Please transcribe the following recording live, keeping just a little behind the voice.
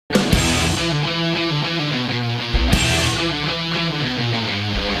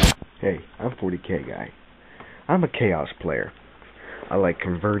I'm 40k guy. I'm a chaos player. I like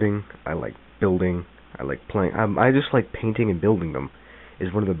converting. I like building. I like playing. I just like painting and building them.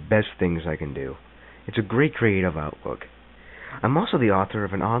 Is one of the best things I can do. It's a great creative outlook. I'm also the author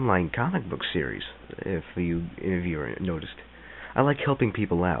of an online comic book series. If you noticed, I like helping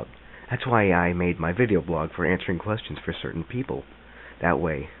people out. That's why I made my video blog for answering questions for certain people. That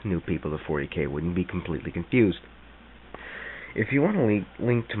way, new people to 40k wouldn't be completely confused. If you want a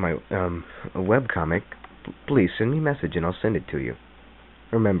link to my a webcomic, please send me a message and I'll send it to you.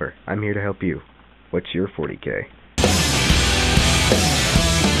 Remember, I'm here to help you. What's your 40k?